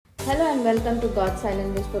Hello and welcome to God's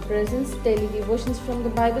Silent Whisper Presents Daily Devotions from the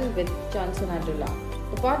Bible with Johnson Adula,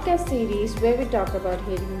 the podcast series where we talk about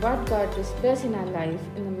hearing what God whispers in our life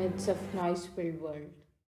in the midst of noise-filled world.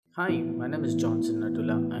 Hi, my name is Johnson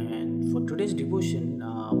Natula, and for today's devotion,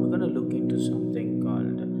 we're going to look into something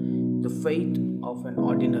called the faith of an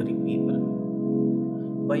ordinary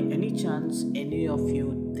people. By any chance, any of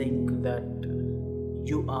you think that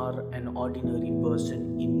you are an ordinary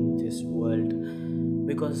person in this world?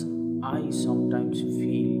 Because I sometimes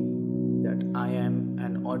feel that I am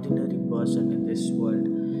an ordinary person in this world.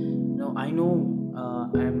 Now, I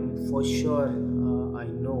know I'm for sure, I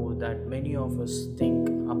know that many of us think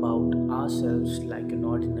about ourselves like an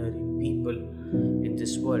ordinary people in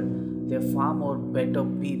this world. There are far more better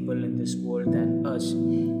people in this world than us.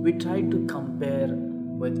 We try to compare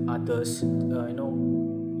with others.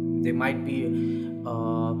 There might be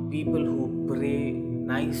people who pray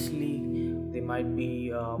nicely. There might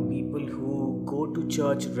be people who go to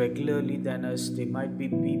church regularly than us. There might be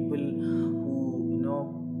people who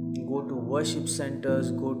go to worship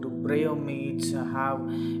centers, go to prayer meets, have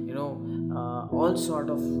all sort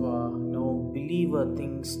of believer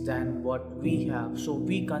things than what we have. So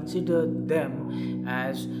we consider them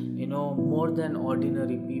as more than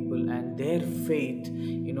ordinary people, and their faith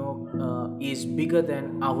is bigger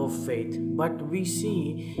than our faith. But we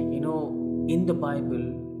see in the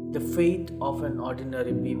Bible the faith of an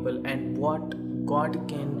ordinary people and what God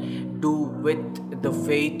can do with the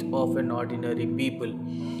faith of an ordinary people.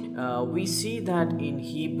 We see that in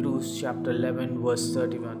Hebrews chapter 11 verse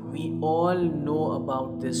 31. We all know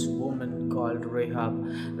about this woman called Rahab,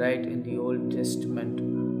 right, in the Old Testament.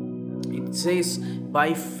 It says,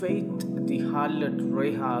 by faith the harlot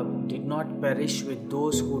Rahab did not perish with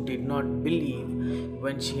those who did not believe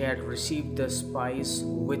when she had received the spies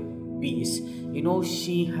with peace.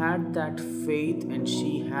 She had that faith and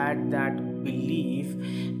she had that belief,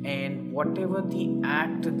 and whatever the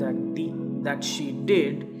act that she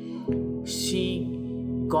did, she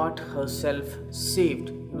got herself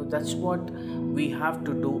saved. That's what we have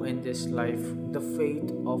to do in this life. The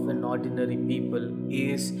faith of an ordinary people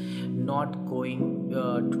is not going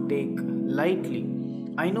to take lightly.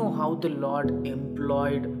 I know how the Lord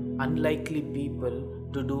employed unlikely people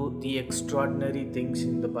to do the extraordinary things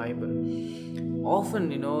in the Bible. Often,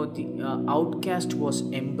 the outcast was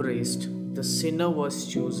embraced, the sinner was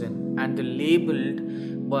chosen, and the labeled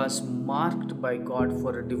was marked by God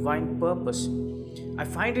for a divine purpose. I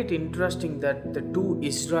find it interesting that the two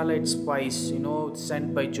Israelite spies,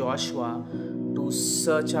 sent by Joshua to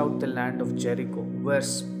search out the land of Jericho, were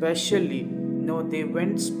specially, they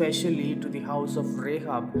went specially to the house of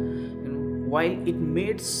Rahab. While it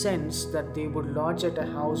made sense that they would lodge at a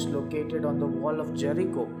house located on the wall of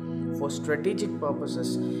Jericho for strategic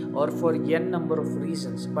purposes or for n number of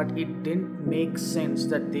reasons, but it didn't make sense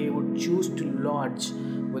that they would choose to lodge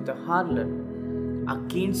with a harlot.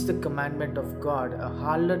 Against the commandment of God, a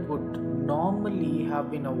harlot would normally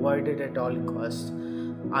have been avoided at all costs.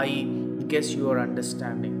 I guess you are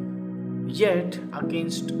understanding. Yet,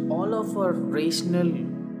 against all of our rational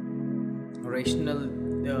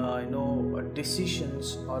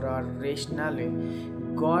decisions or our rationale,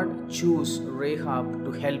 God chose Rahab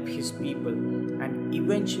to help his people and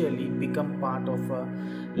eventually become part of a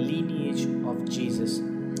lineage of Jesus.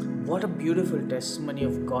 What a beautiful testimony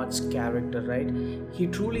of God's character, right? He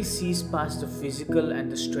truly sees past the physical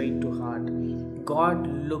and the straight to heart. God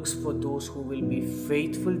looks for those who will be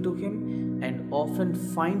faithful to him and often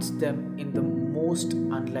finds them in the most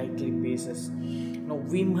unlikely places.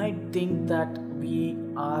 We might think that we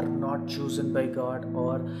are not chosen by God,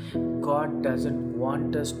 or God doesn't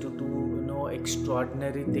want us to do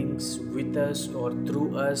extraordinary things with us or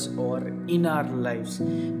through us or in our lives.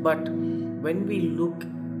 But when we look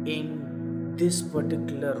in this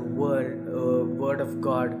particular word of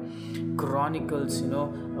God, Chronicles,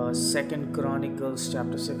 Second Chronicles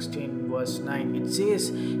chapter 16 verse 9, it says,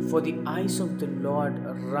 for the eyes of the Lord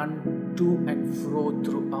run to and fro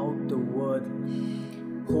throughout the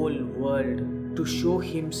whole world, to show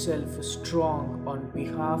himself strong on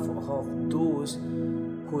behalf of those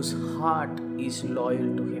whose heart is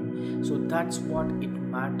loyal to him. So that's what it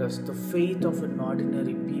matters. The faith of an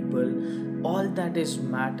ordinary people, all that is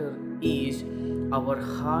matter is our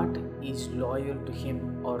heart is loyal to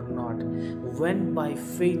him or not. When by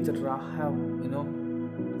faith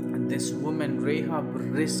this woman Rahab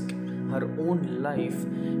risked her own life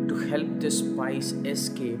to help the spies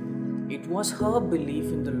escape, It was her belief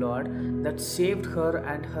in the Lord that saved her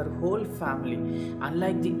and her whole family.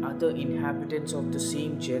 Unlike the other inhabitants of the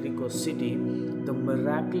same Jericho city, the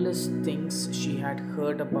miraculous things she had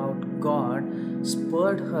heard about God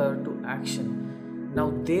spurred her to action.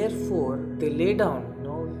 Now, therefore, they lay down.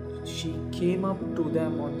 She came up to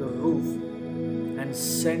them on the roof and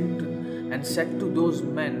said to those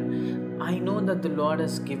men, I know that the Lord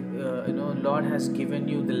has given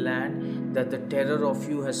you the land, that the terror of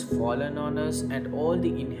you has fallen on us, and all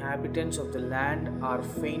the inhabitants of the land are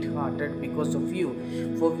faint-hearted because of you.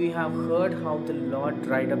 For we have heard how the Lord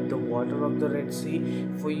dried up the water of the Red Sea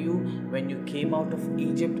for you when you came out of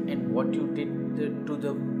Egypt, and what you did to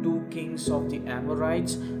the two kings of the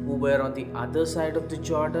Amorites who were on the other side of the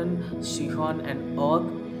Jordan, Sihon and Og,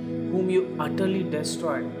 whom you utterly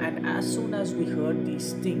destroyed. And as soon as we heard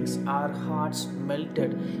these things, our hearts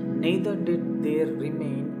melted, neither did there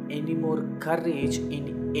remain any more courage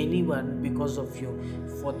in anyone because of you.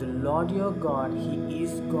 For the Lord your God, He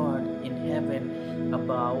is God in heaven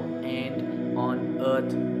above and on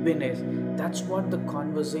earth beneath. That's what the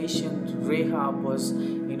conversation Rahab was,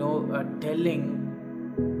 telling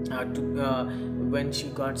when she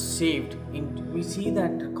got saved. We see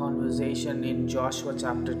that conversation in Joshua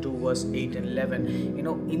chapter 2 verse 8 and 11.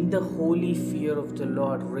 In the holy fear of the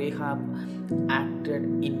Lord, Rahab acted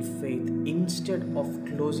in faith. Instead of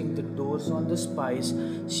closing the doors on the spies,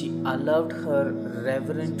 she allowed her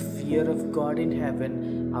reverent fear of God in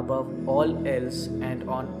heaven above all else and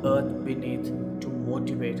on earth beneath to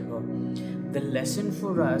motivate her. The lesson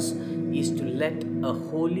for us is to let a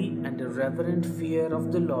holy and a reverent fear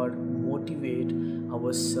of the Lord motivate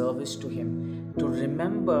our service to Him, to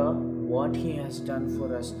remember what He has done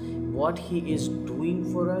for us, what He is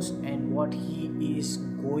doing for us, and what He is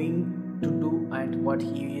going to do and what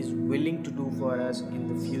He is willing to do for us in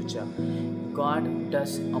the future. God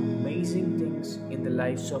does amazing things in the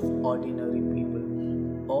lives of ordinary people.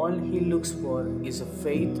 All He looks for is a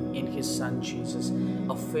faith in His Son Jesus,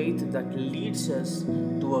 a faith that leads us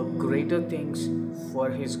to a greater things for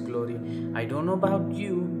His glory. I don't know about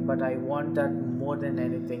you, but I want that more than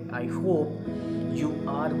anything. I hope you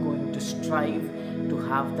are going to strive to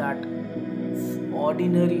have that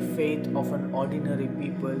ordinary faith of an ordinary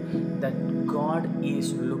people that God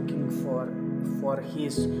is looking for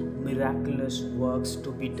His miraculous works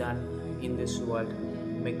to be done in this world.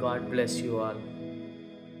 May God bless you all.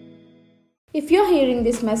 If you're hearing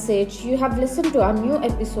this message, you have listened to our new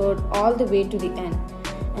episode all the way to the end.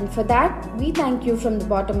 And for that, we thank you from the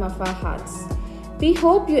bottom of our hearts. We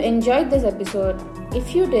hope you enjoyed this episode.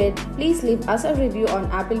 If you did, please leave us a review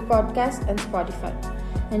on Apple Podcasts and Spotify,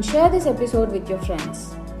 and share this episode with your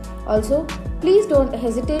friends. Also, please don't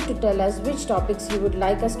hesitate to tell us which topics you would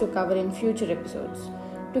like us to cover in future episodes.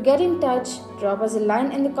 To get in touch, drop us a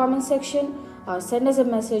line in the comment section or send us a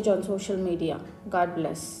message on social media. God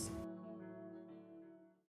bless.